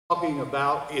Talking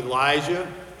about Elijah.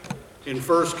 In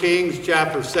 1 Kings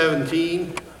chapter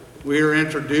 17, we are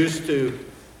introduced to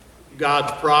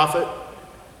God's prophet,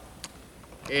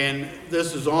 and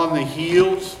this is on the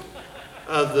heels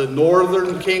of the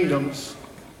northern kingdom's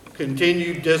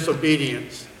continued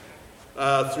disobedience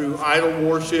through idol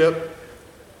worship,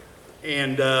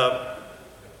 and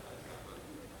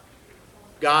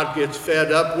God gets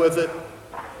fed up with it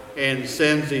and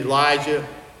sends Elijah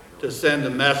to send a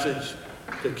message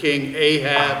to King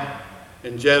Ahab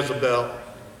and Jezebel.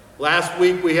 Last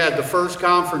week we had the first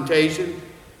confrontation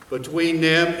between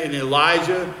them and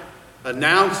Elijah,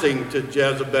 announcing to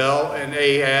Jezebel and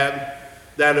Ahab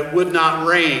that it would not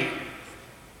rain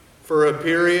for a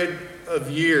period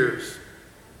of years,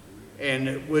 and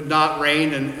it would not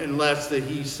rain unless that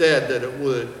he said that it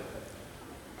would.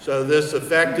 So this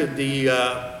affected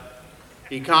the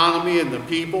economy and the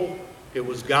people. It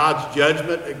was God's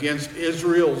judgment against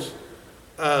Israel's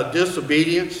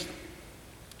disobedience.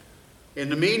 In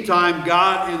the meantime,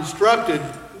 God instructed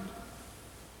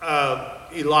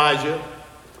Elijah,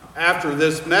 after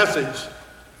this message,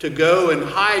 to go and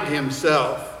hide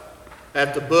himself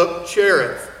at the brook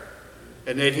Cherith,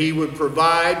 and that he would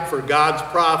provide for God's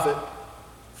prophet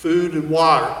food and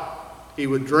water. He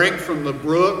would drink from the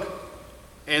brook,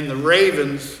 and the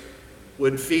ravens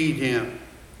would feed him.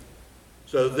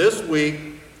 So this week,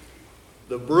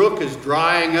 the brook is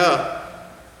drying up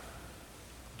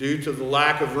due to the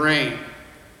lack of rain.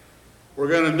 We're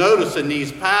going to notice in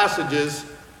these passages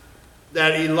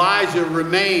that Elijah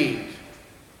remained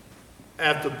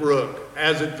at the brook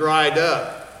as it dried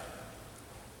up.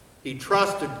 He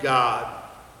trusted God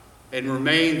and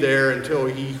remained there until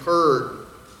he heard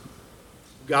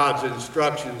God's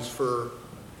instructions for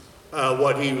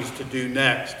what he was to do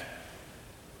next.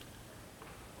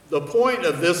 The point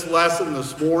of this lesson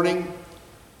this morning: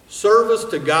 service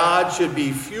to God should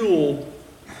be fueled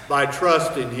by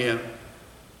trust in him.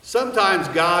 Sometimes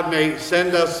God may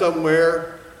send us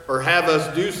somewhere or have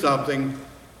us do something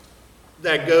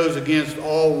that goes against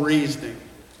all reasoning,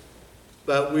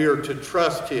 but we are to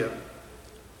trust him.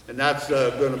 And that's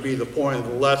going to be the point of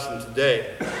the lesson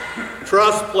today.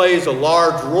 Trust plays a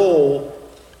large role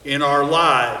in our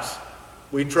lives.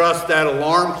 We trust that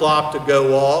alarm clock to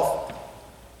go off.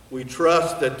 We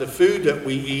trust that the food that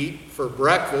we eat for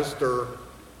breakfast or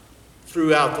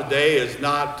throughout the day is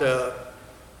not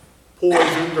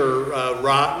poisoned or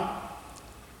rotten.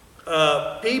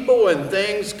 People and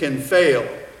things can fail,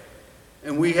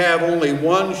 and we have only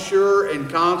one sure and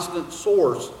constant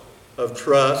source of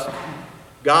trust: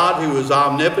 God, who is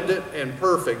omnipotent and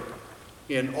perfect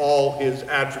in all his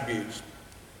attributes.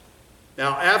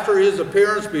 Now, after his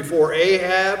appearance before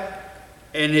Ahab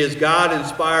and his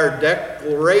God-inspired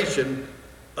declaration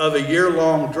of a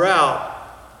year-long drought,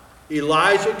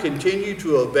 Elijah continued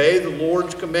to obey the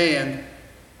Lord's command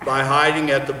by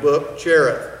hiding at the brook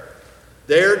Cherith.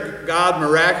 There, God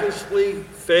miraculously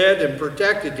fed and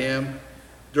protected him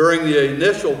during the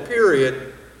initial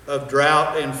period of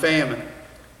drought and famine.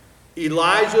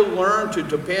 Elijah learned to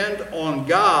depend on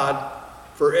God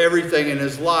for everything in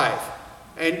his life,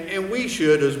 and we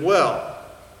should as well.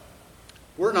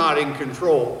 We're not in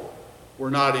control.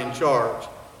 We're not in charge.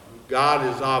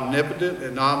 God is omnipotent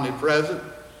and omnipresent.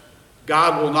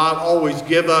 God will not always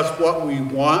give us what we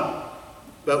want,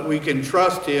 but we can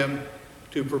trust him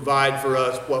to provide for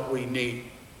us what we need.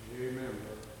 Amen.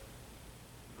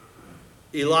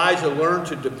 Elijah learned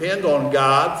to depend on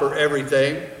God for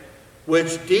everything,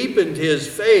 which deepened his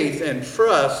faith and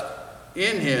trust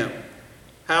in him.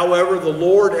 However, the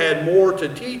Lord had more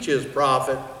to teach his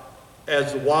prophet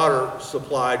as the water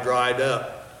supply dried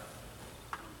up.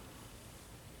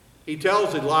 He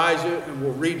tells Elijah, and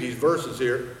we'll read these verses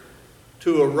here,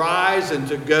 to arise and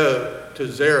to go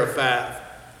to Zarephath,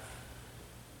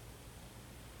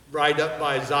 right up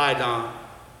by Zidon.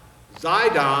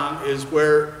 Zidon is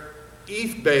where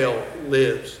Ethbaal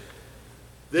lives.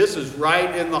 This is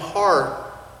right in the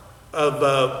heart of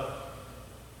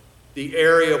the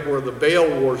area where the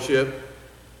Baal worship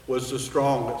was the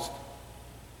strongest.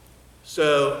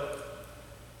 So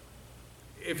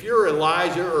if you're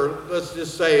Elijah, or let's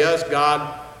just say us,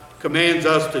 God commands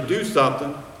us to do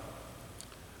something,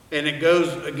 and it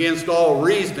goes against all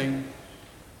reasoning,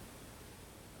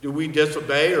 do we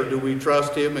disobey or do we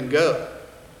trust him and go?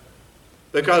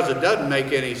 Because it doesn't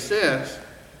make any sense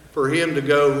for him to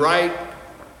go right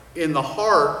in the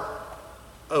heart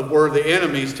of where the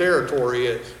enemy's territory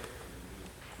is.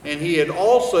 And he had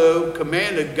also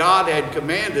commanded, God had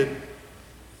commanded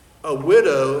a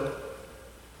widow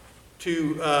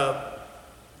to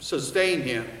sustain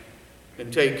him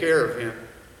and take care of him.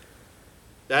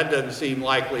 That doesn't seem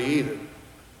likely either.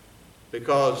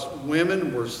 because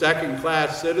women were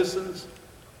second-class citizens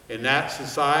in that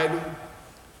society.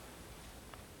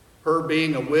 Her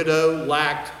being a widow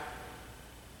lacked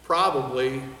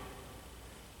probably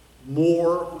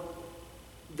more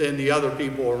than the other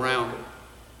people around her.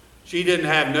 She didn't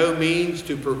have no means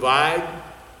to provide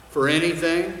for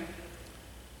anything.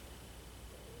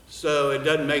 So it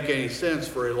doesn't make any sense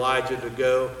for Elijah to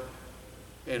go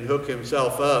and hook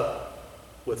himself up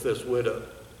with this widow.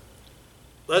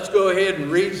 Let's go ahead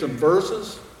and read some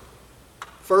verses.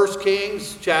 1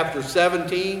 Kings chapter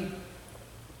 17,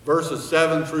 verses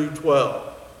 7 through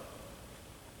 12.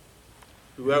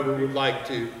 Whoever would like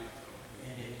to.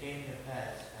 And it came to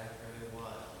pass after a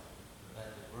while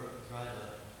that the brook dried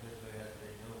up because there had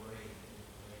been no rain in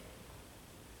the land.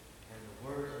 And the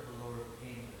word of the Lord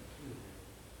came to him,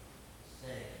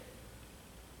 saying,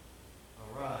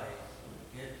 Arise,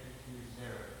 get to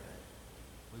Zarephath,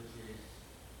 which is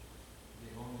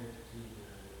belongeth to the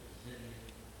city,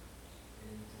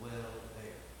 and dwell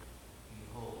there.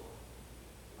 Behold,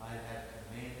 I have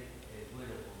commanded a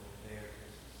widow woman there to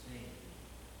sustain thee.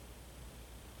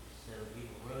 So he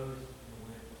arose and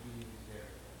went to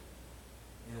Zarephath.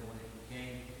 And when he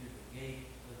came to the gate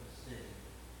of the city,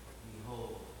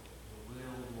 behold, the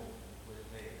widow woman was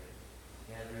there,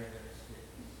 gathering up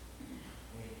sticks.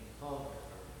 And he called to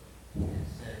her, and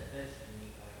said, Fetch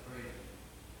me, I pray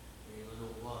thee, a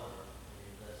little water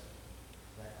in a vessel,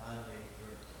 that I may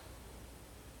drink.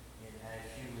 And as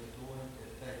she was going to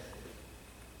fetch it,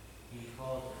 he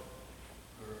called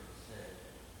her and said,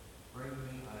 Bring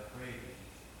me, I pray thee,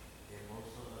 a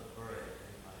morsel of bread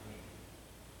in my hand.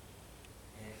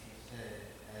 And she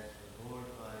said, As the Lord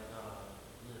thy God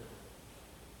liveth,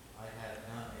 I have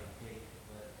not a cake,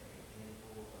 but a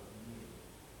handful of meal,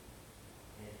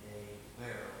 and a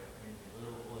barrel, and a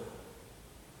little oil,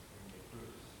 and a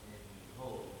cruse. And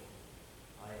behold,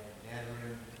 I am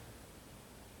gathering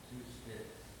 2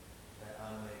 sticks, that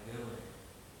I may go in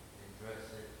and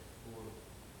dress it for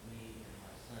me and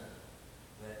my son,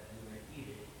 that we may eat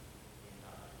it and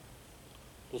die.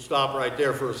 We'll stop right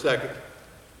there for a second.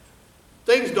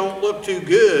 Things don't look too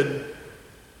good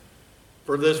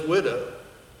for this widow.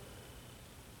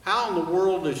 How in the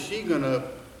world is she going to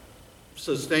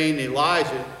sustain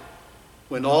Elijah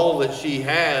when all that she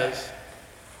has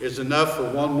is enough for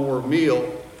one more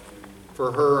meal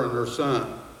for her and her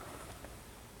son?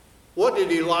 What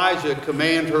did Elijah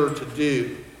command her to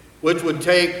do, which would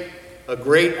take a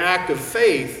great act of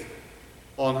faith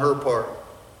on her part?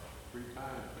 3 times,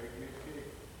 make me a cake.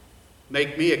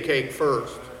 Make me a cake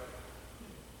first.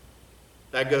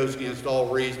 That goes against all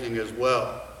reasoning as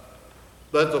well.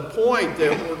 But the point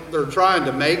that they're trying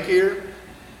to make here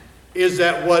is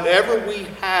that whatever we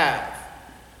have,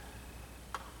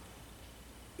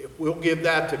 if we'll give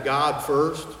that to God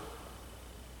first,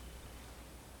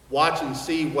 watch and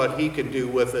see what he can do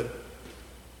with it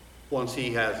once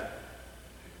he has it.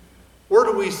 Where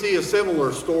do we see a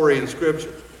similar story in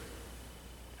Scripture?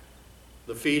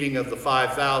 The feeding of the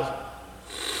 5,000.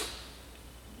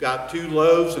 Got 2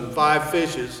 loaves and 5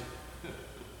 fishes.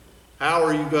 How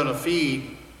are you going to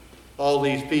feed all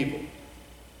these people?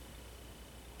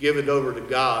 Give it over to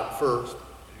God first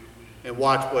and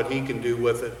watch what he can do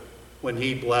with it when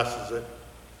he blesses it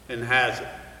and has it.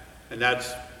 And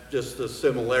that's just the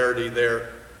similarity there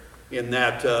in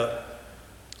that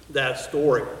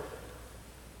story.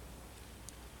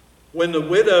 When the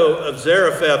widow of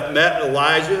Zarephath met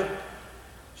Elijah,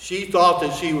 she thought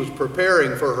that she was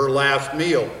preparing for her last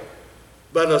meal.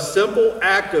 But a simple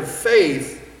act of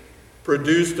faith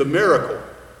produced a miracle.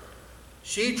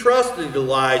 She trusted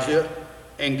Elijah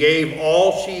and gave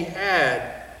all she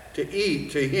had to eat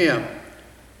to him.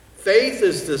 Faith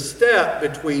is the step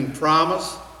between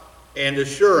promise and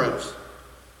assurance.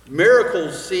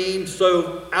 Miracles seem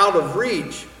so out of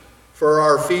reach for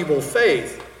our feeble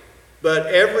faith, but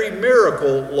every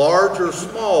miracle, large or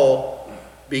small,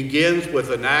 begins with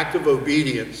an act of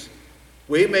obedience.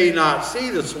 We may not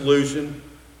see the solution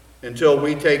until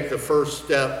we take the first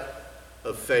step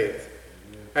of faith.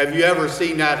 Have you ever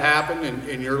seen that happen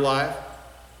in your life?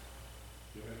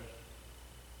 Yes.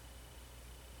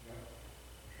 Yeah,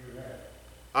 sure have.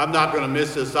 I'm not going to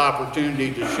miss this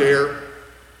opportunity to share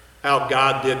how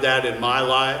God did that in my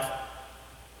life.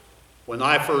 When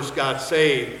I first got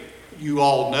saved, you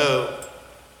all know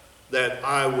that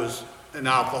I was an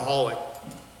alcoholic.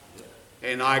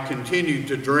 And I continued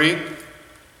to drink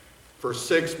for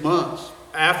 6 months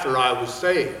after I was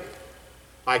saved.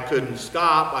 I couldn't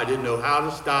stop. I didn't know how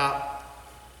to stop.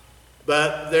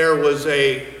 But there was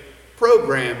a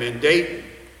program in Dayton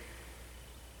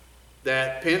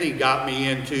that Penny got me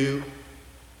into.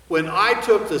 When I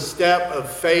took the step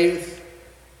of faith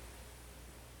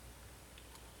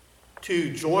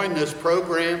to join this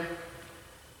program,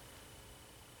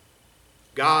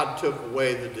 God took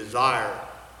away the desire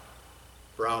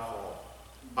for alcohol.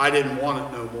 I didn't want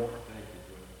it no more. Thank you,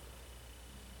 brother.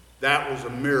 That was a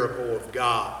miracle of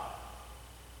God.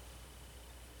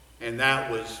 And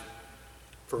that was,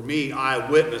 for me,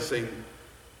 eyewitnessing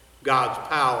God's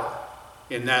power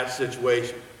in that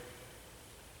situation.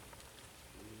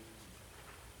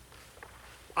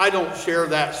 I don't share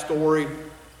that story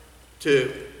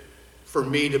for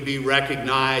me to be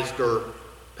recognized or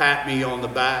pat me on the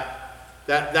back.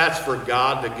 That's for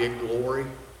God to get glory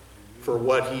for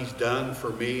what he's done for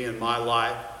me in my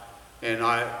life. And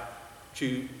I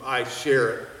share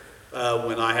it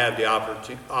when I have the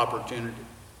opportunity.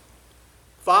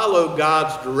 Follow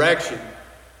God's direction,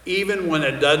 even when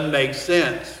it doesn't make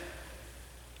sense.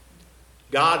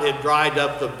 God had dried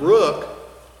up the brook,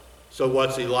 so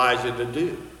what's Elijah to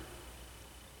do?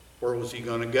 Where was he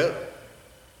going to go?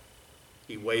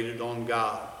 He waited on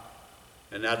God,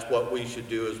 and that's what we should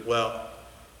do as well.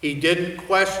 He didn't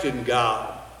question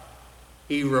God.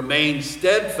 He remained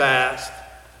steadfast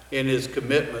in his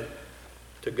commitment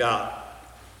to God.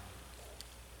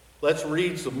 Let's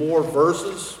read some more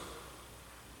verses.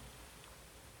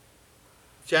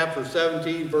 Chapter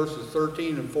 17, verses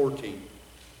 13 and 14.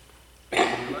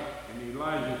 And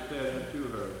Elijah said unto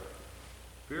her,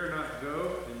 Fear not,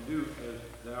 go and do as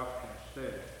thou hast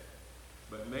said,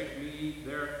 but make me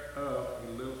thereof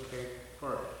a little cake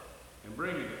first, and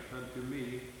bring it unto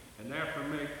me, and after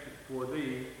make it for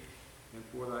thee and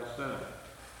for thy son.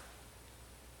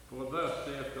 For thus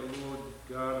saith the Lord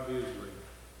God of Israel,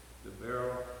 the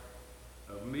barrel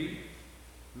of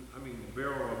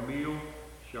meal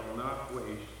shall not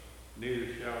waste, neither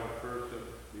shall the purse of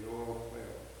the oil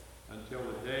fail, until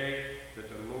the day that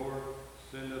the Lord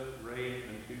sendeth rain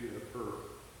unto the earth.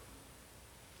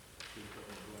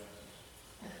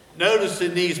 Notice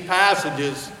in these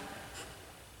passages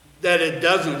that it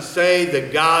doesn't say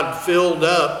that God filled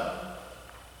up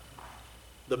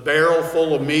the barrel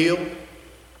full of meal,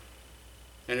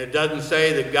 and it doesn't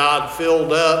say that God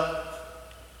filled up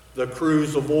the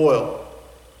cruse of oil,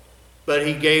 but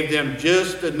he gave them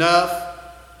just enough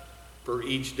for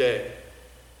each day.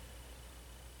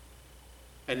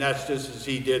 And that's just as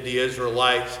he did the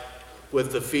Israelites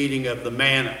with the feeding of the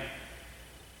manna.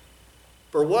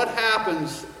 For what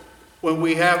happens when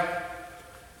we have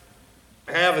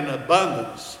an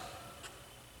abundance?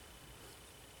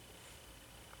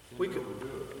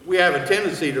 We have a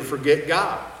tendency to forget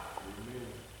God.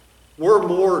 We're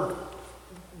more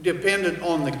dependent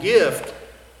on the gift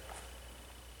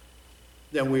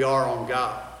than we are on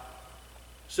God.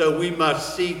 So we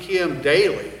must seek him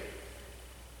daily.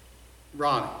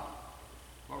 Ronnie.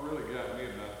 What really got me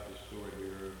about this story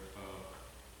here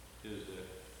is that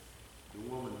the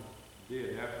woman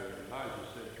did, after Elijah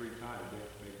said 3 times, "Make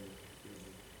me kill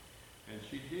me," and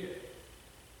she did.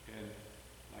 And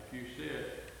like you said,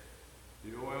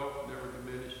 the oil never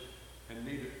diminished, and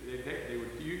neither they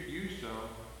would use some,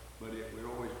 but it would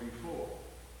always be full.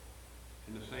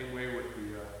 In the same way with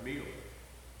the meal,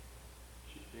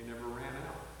 they never ran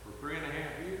out for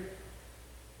 3.5 years.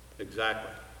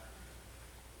 Exactly.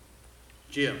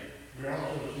 Jim. We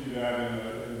also see that in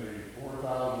the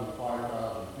 4,000 to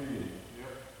 5,000 feet.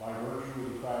 Yep. By virtue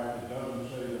of the fact it doesn't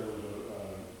say there was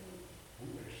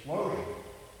an explosion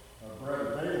of bread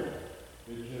available.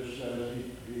 It just says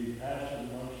he passed it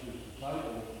amongst his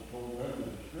disciples and told them to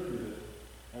distribute it.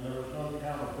 And there was no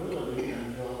accountability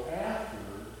until after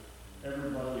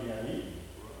everybody had eaten.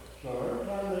 So every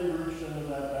time they reached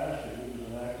into that basket, it was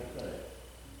an act of faith.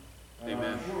 And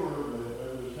Amen. I'm sure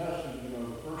that it was tested, the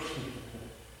person,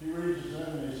 he reaches in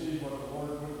and he sees what the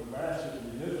Lord put in the basket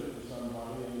and he gives it to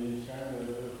somebody and he's kind of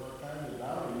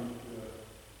doubting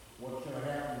what's going to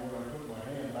happen when I put my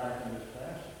hand back in this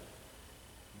basket.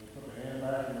 And they put the hand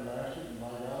back in the basket and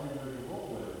by golly, there's a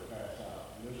roll there to pass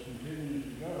out. And this continues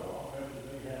to go. I'll bet that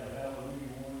they had a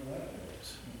hallelujah morning that day.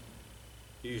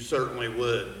 You certainly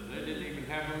would. They didn't even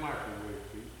have a microwave,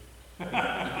 Pete.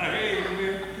 Hey,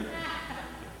 man.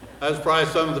 That's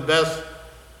probably some of the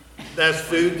best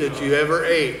food that you ever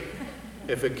ate,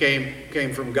 if it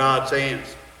came from God's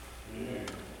hands.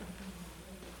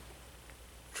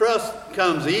 Trust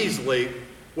comes easily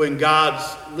when God's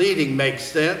leading makes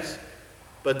sense,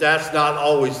 but that's not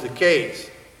always the case.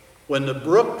 When the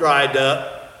brook dried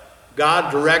up,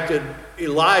 God directed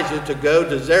Elijah to go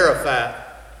to Zarephath.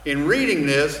 In reading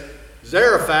this,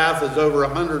 Zarephath is over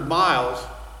 100 miles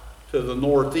to the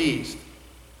northeast,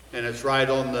 and it's right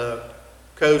on the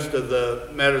coast of the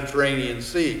Mediterranean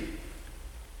Sea.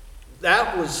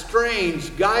 That was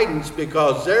strange guidance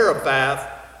because Zarephath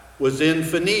was in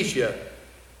Phoenicia,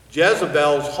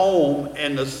 Jezebel's home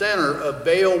and the center of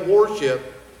Baal worship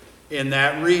in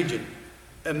that region.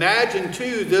 Imagine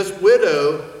too, this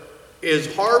widow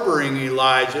is harboring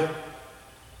Elijah.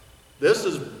 This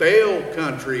is Baal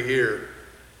country here.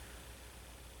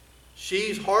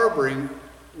 She's harboring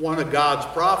one of God's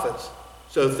prophets.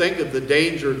 So think of the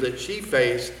danger that she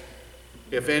faced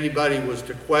if anybody was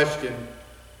to question,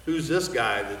 who's this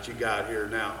guy that you got here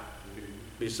now,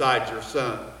 besides your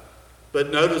son? But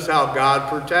notice how God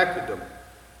protected them.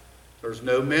 There's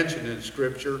no mention in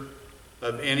Scripture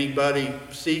of anybody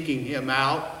seeking him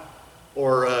out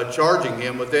or charging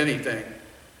him with anything.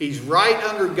 He's right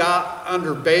under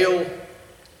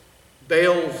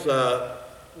Baal's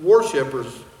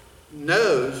worshippers'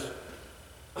 nose,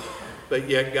 but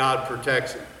yet God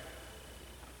protects him.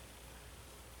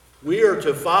 We are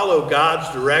to follow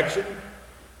God's direction,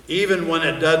 even when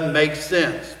it doesn't make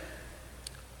sense.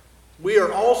 We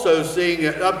are also seeing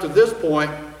it up to this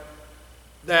point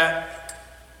that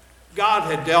God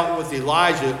had dealt with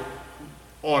Elijah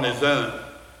on his own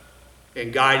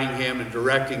in guiding him and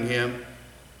directing him.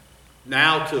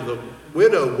 Now to the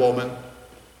widow woman,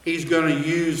 he's going to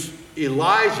use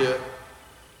Elijah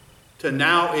to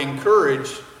now encourage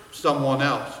someone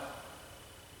else.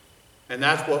 And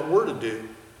that's what we're to do.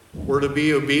 We're to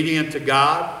be obedient to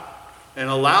God and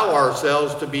allow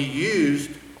ourselves to be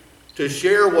used to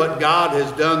share what God has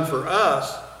done for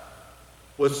us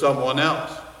with someone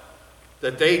else,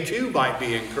 that they too might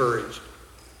be encouraged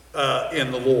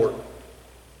in the Lord.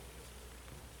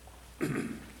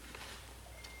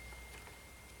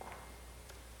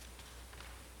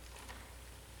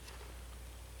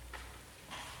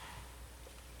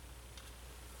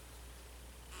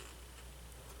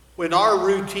 When our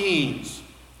routines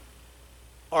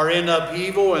are in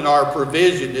upheaval and our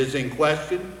provision is in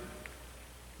question,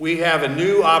 we have a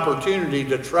new opportunity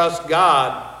to trust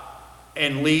God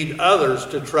and lead others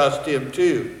to trust him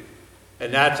too.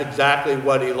 And that's exactly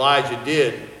what Elijah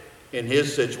did in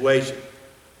his situation.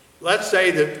 Let's say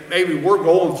that maybe we're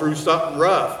going through something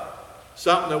rough,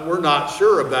 something that we're not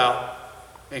sure about,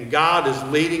 and God is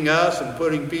leading us and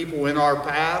putting people in our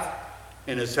path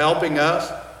and is helping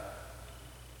us.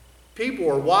 People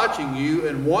are watching you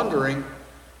and wondering,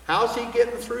 how's he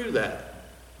getting through that?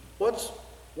 What's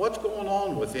going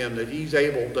on with him that he's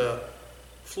able to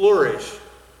flourish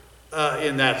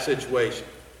in that situation?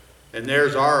 And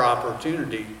there's our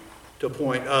opportunity to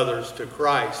point others to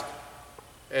Christ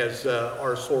as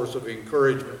our source of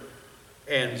encouragement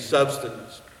and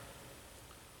sustenance.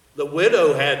 The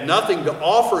widow had nothing to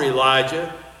offer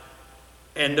Elijah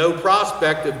and no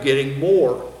prospect of getting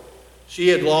more. She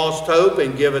had lost hope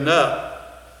and given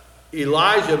up.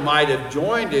 Elijah might have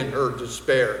joined in her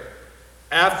despair.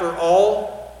 After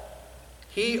all,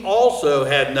 he also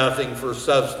had nothing for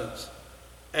substance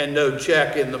and no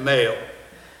check in the mail.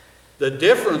 The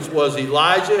difference was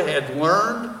Elijah had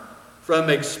learned from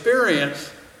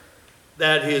experience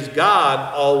that his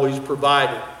God always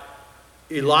provided.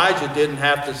 Elijah didn't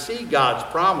have to see God's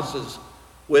promises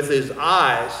with his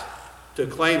eyes to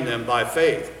claim them by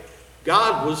faith.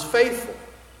 God was faithful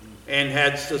and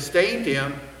had sustained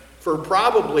him for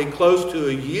probably close to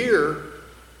a year,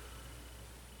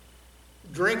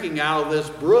 drinking out of this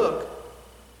brook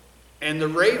and the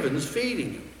ravens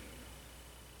feeding him.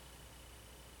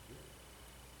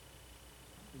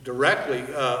 Directly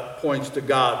points to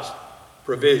God's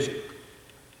provision.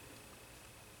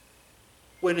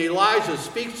 When Elijah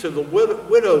speaks to the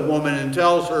widow woman and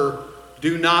tells her,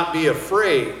 "Do not be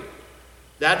afraid,"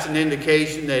 that's an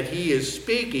indication that he is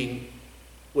speaking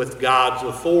with God's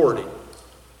authority.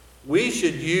 We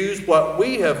should use what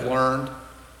we have learned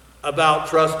about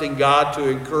trusting God to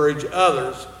encourage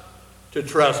others to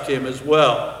trust him as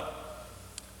well.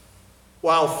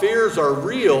 While fears are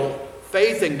real,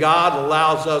 faith in God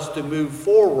allows us to move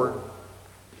forward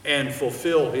and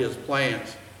fulfill his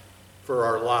plans for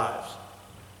our lives.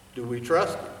 Do we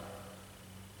trust him?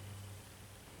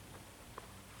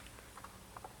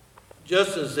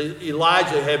 Just as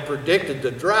Elijah had predicted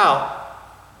the drought,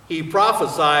 he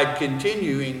prophesied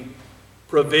continuing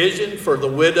provision for the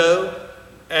widow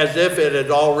as if he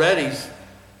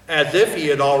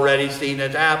had already seen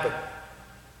it happen.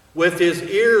 With his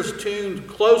ears tuned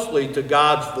closely to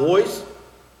God's voice,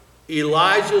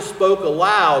 Elijah spoke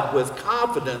aloud with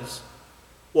confidence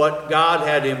what God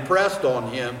had impressed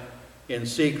on him in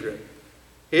secret.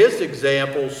 His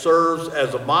example serves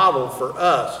as a model for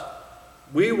us.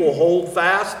 We will hold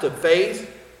fast to faith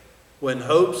when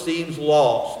hope seems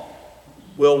lost.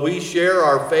 Will we share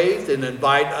our faith and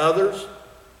invite others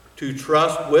to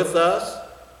trust with us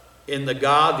in the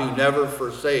God who never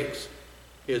forsakes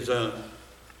his own?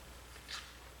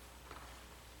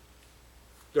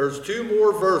 There's two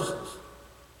more verses,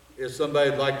 if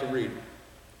somebody'd like to read them.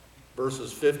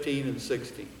 Verses 15 and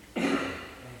 16. And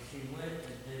she went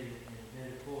and did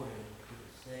according to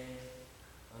the saying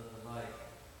of Elijah.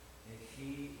 And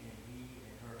she and he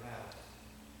and her house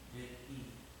did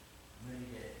eat many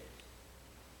days.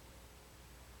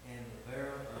 And the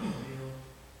barrel of meal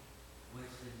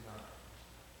wasted not,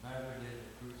 neither did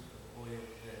the cruse of oil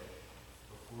fail,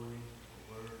 according to the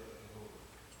word of the Lord,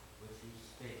 which he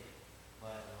spake by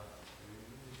Elijah.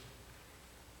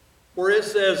 Where it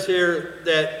says here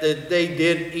that they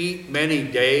did eat many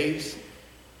days,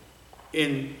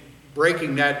 in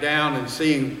breaking that down and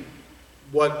seeing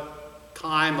what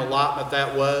time allotment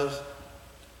that was,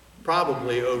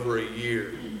 probably over a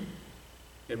year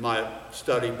in my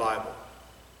study Bible,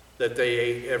 that they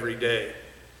ate every day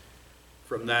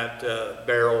from that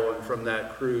barrel and from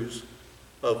that cruse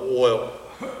of oil.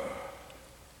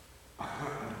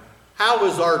 How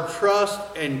is our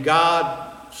trust in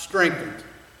God strengthened?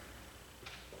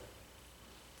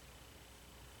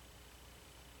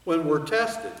 When we're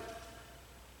tested,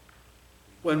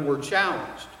 when we're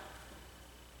challenged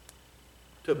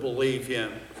to believe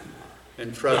Him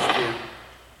and trust Him.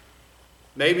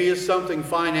 Maybe it's something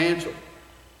financial.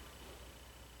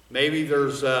 Maybe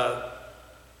there's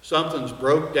something's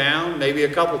broke down. Maybe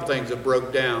a couple things have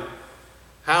broke down.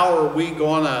 How are we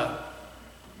going to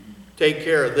take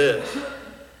care of this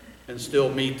and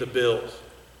still meet the bills?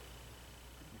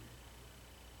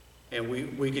 And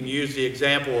we can use the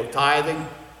example of tithing.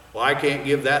 Well, I can't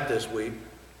give that this week.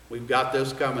 We've got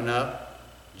this coming up.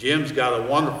 Jim's got a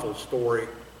wonderful story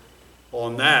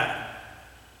on that.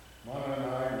 Mona and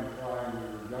I were trying, we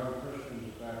were young Christians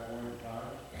at that point in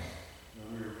time, and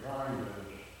we were trying to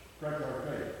stretch our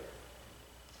faith.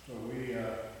 So we,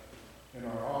 in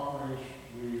our offerings,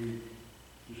 we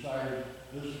decided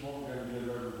this is what we're going to give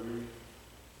every week.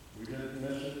 We didn't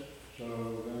miss it, so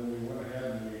then we went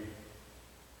ahead and we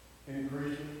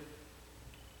increased it.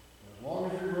 As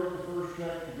long as we wrote the first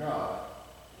check to God,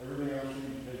 everything else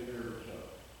seemed to take care of itself.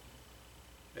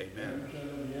 Amen. 10%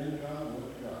 of the income went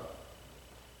to God.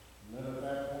 And then at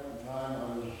that point in time, I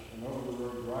was an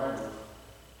over-the-road driver,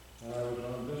 and I was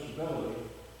on disability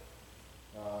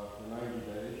for 90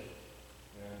 days,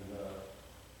 and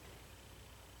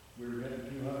we were getting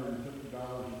 $250 a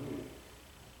week.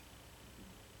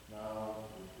 Now,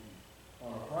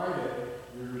 on a Friday,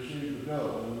 we received a bill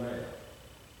in the mail,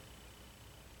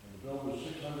 and the bill was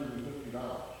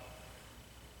 $650.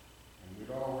 And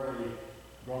we'd already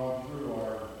gone through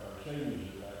our savings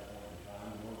at that point in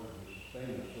time in order to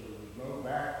sustain us, so there was no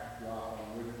backdrop on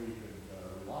which we could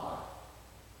rely,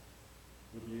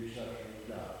 with the exception of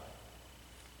God.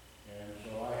 And so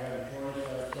I had a choice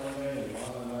that Sunday, and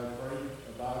Lana and I prayed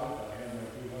about it. I had my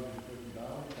 $250,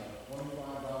 got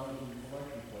 $25 in the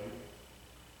collection plate.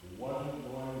 It wasn't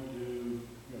going to,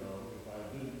 if I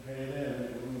didn't pay it in,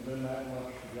 it wouldn't have been that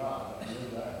much to God. I knew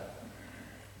that.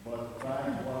 But the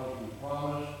fact was, we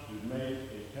promised to make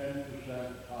a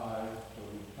 10% tithe, so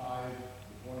we tithed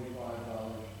the $25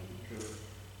 to the church.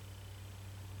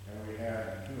 And we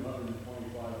had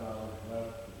 $225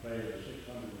 left to pay a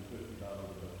 $650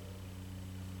 bill.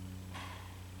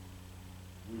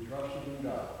 We trusted in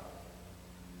God.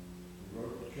 We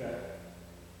wrote the check,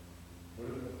 put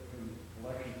it in the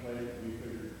collection plate, and we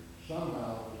figured somehow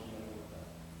this is going to work out.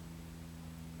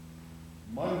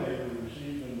 Monday, we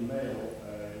received in the mail a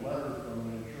letter from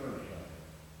an insurance company.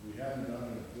 We hadn't done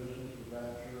any business with that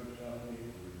insurance company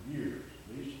for years,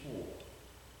 at least 4.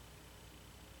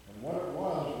 And what it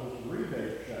was the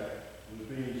rebate check was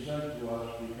being sent to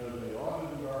us because they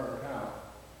audited our account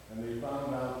and they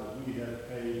found out that we had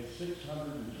paid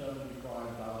 $675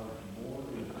 more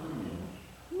in premiums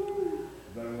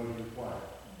than was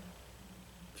required.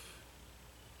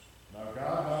 Now,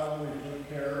 God not only took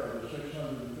care of the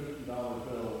 $650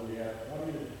 bill, we had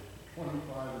 20 to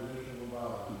 25 additional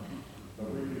dollars that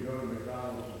we could go to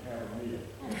McDonald's and have a meal.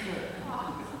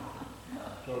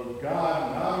 So God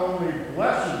not only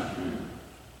blesses you,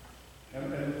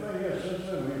 and the thing is, since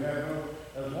then we've had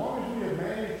as long as we have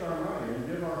managed our money and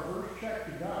give our first check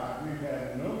to God, we've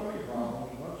had no money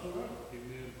problems whatsoever.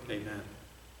 Amen.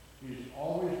 He's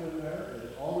always been there.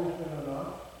 It's always been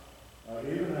enough,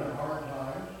 even in hard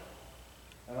times.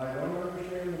 And I don't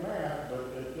understand the math, but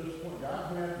at this point,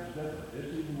 God's math is different.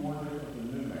 It's even more different than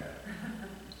new math.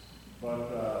 But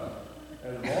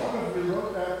as long as we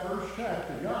wrote that first check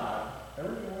to God,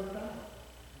 everything worked out.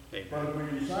 Amen. But if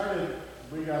we decided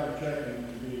we got to check and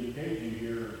to be cagey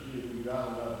here and see if we got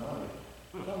enough money,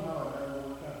 somehow it never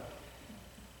worked out.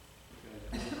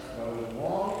 But as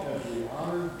long as we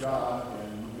honored God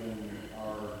in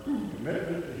our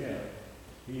commitment to Him,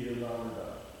 He has honored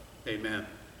us. Amen.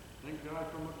 Thank God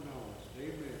for McDonald's.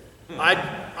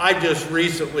 Amen. I just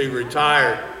recently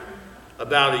retired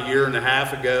about a year and a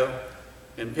half ago,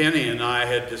 and Penny and I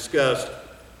had discussed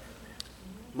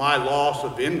my loss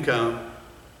of income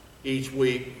each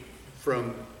week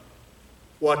from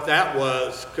what that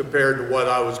was compared to what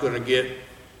I was going to get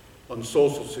on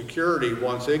Social Security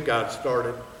once it got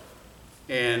started.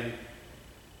 And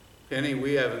Penny,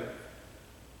 we haven't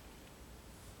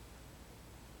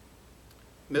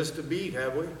missed a beat,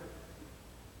 have we?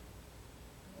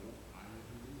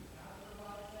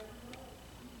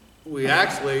 We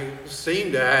actually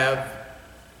seem to have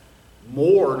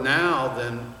more now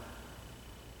than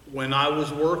when I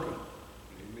was working.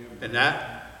 And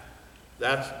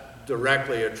that's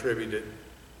directly attributed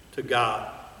to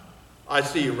God. I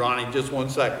see you, Ronnie, just one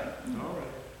second. All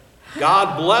right.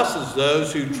 God blesses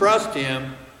those who trust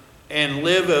him and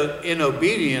live in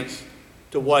obedience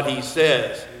to what he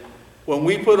says. When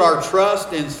we put our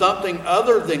trust in something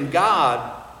other than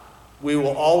God, we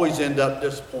will always end up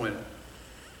disappointed.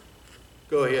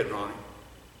 Go ahead, Ronnie.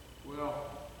 Well,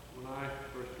 when I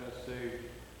first got saved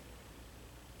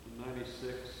in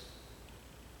 96,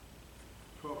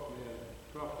 12th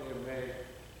day of May,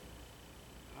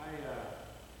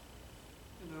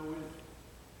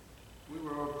 we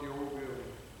were over at the old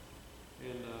building,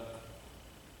 and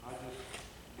I just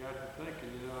got to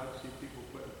thinking, I'd see people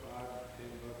putting $5 or $10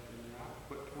 in there. I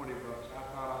put $20. I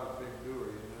thought I was a big doer,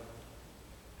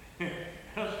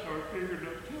 I started figuring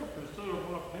up 10% of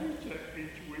my paycheck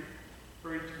each week or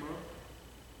each month.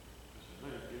 I said, I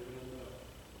ain't giving enough.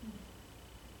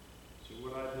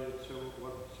 So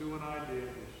what Sue and I did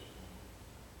was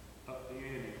up the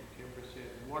ante,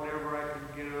 10%. Whatever I can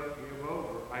give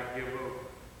over, I give over.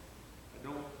 I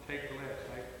don't take less,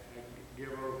 I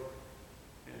give over.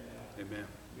 And Amen.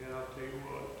 man, I'll tell you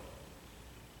what,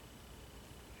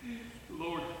 the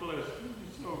Lord's blessed me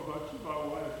so much in my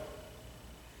wife.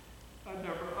 I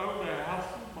never owned a house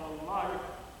in my life.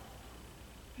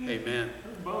 Amen.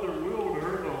 Her mother willed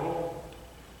her to home.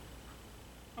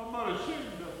 I'm not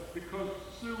ashamed of it because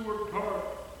Sue worked hard,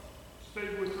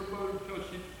 stayed with her mother until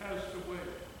she passed away.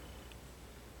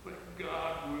 But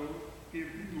God will give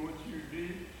you what you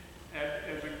need.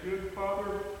 And as a good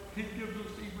father, he gives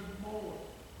us even more.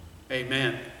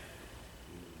 Amen.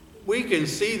 We can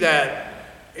see that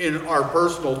in our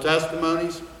personal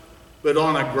testimonies, but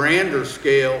on a grander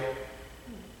scale,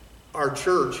 our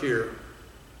church here,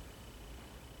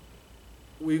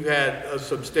 we've had a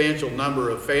substantial number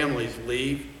of families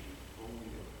leave,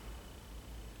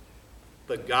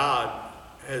 but God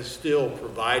has still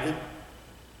provided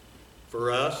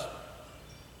for us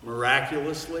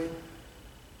miraculously.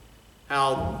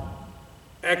 How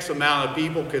X amount of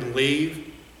people can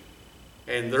leave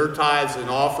and their tithes and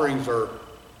offerings are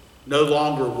no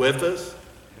longer with us,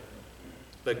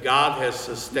 but God has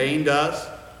sustained us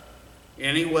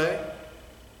anyway.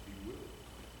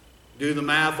 Do the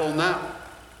math on that one.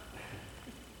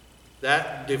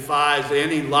 That defies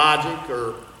any logic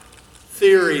or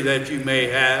theory that you may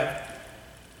have.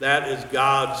 That is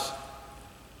God's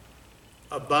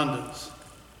abundance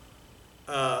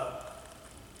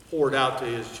poured out to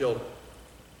his children,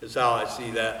 is how I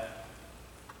see that.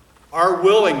 Our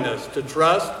willingness to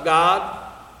trust God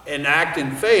and act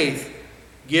in faith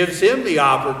gives him the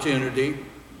opportunity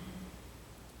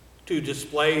to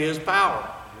display his power.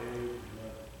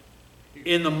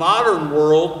 In the modern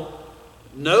world,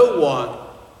 no one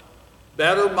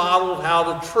better modeled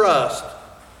how to trust,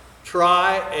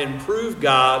 try, and prove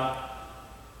God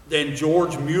than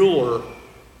George Mueller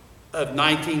of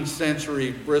 19th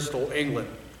century Bristol, England.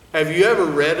 Have you ever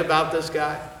read about this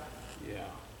guy? Yeah.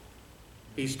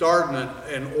 He started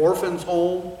an orphan's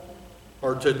home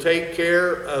or to take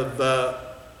care of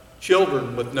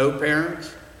children with no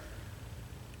parents,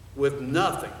 with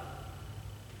nothing.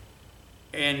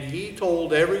 And he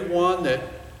told everyone that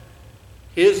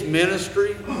his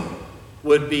ministry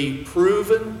would be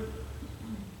proven,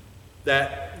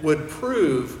 that would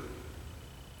prove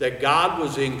that God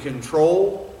was in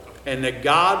control and that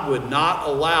God would not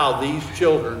allow these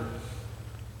children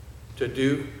to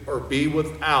do or be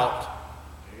without.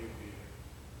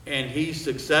 And he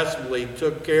successfully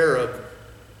took care of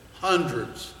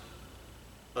hundreds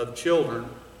of children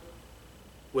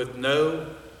with no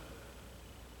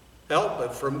help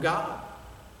but from God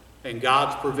and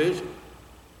God's provision.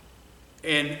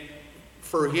 And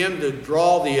for him to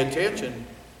draw the attention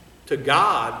to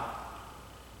God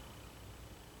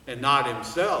and not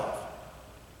himself,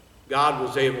 God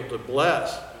was able to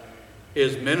bless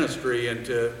his ministry and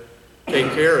to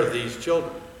take care of these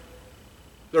children.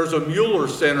 There's a Mueller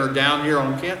Center down here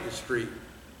on Kenton Street,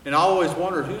 and I always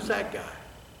wondered, who's that guy?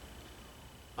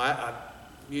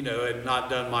 had not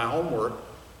done my homework,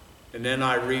 and then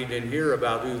I read and hear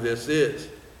about who this is.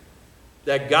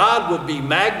 That God would be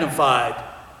magnified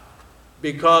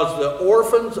because the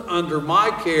orphans under my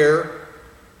care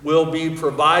will be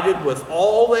provided with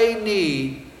all they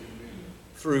need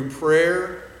through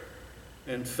prayer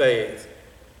and faith.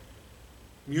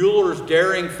 Mueller's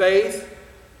daring faith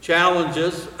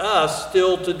challenges us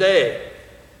still today.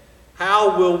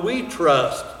 How will we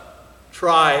trust,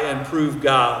 try, and prove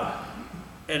God?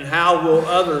 And how will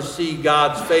others see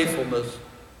God's faithfulness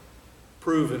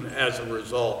proven as a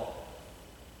result?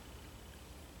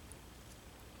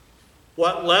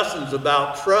 What lessons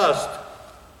about trust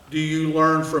do you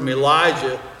learn from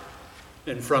Elijah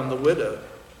and from the widow?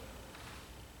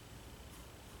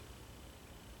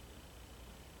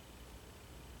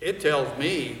 It tells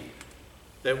me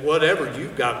that whatever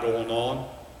you've got going on,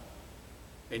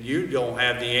 and you don't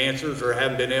have the answers or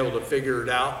haven't been able to figure it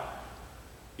out,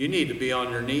 you need to be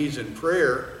on your knees in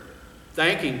prayer,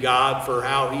 thanking God for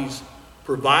how He's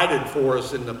provided for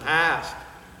us in the past.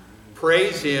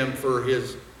 Praise Him for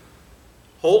His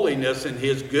holiness and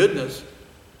His goodness,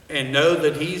 and know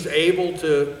that He's able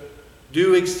to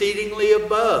do exceedingly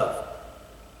above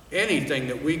anything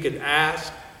that we could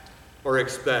ask or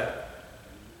expect.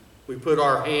 We put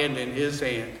our hand in His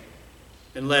hand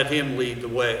and let Him lead the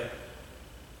way.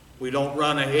 We don't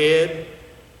run ahead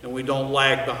and we don't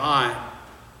lag behind.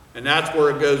 And that's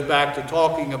where it goes back to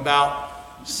talking about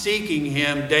seeking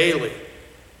Him daily.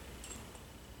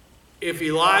 If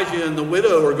Elijah and the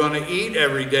widow are going to eat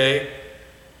every day,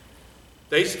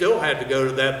 they still had to go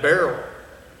to that barrel.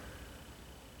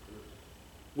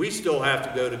 We still have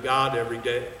to go to God every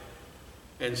day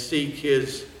and seek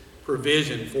His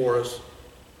provision for us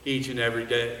each and every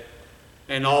day,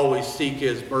 and always seek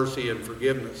His mercy and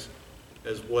forgiveness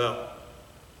as well.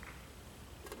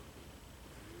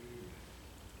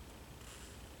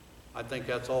 I think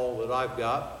that's all that I've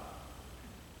got.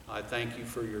 I thank you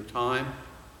for your time,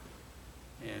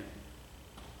 and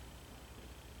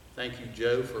thank you,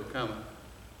 Joe, for coming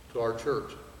to our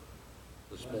church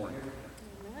this morning.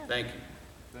 Thank you.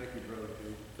 Thank you, Brother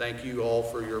Keith. Thank you all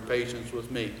for your patience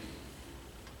with me.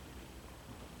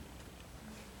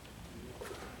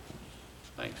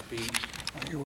 Thanks, Pete.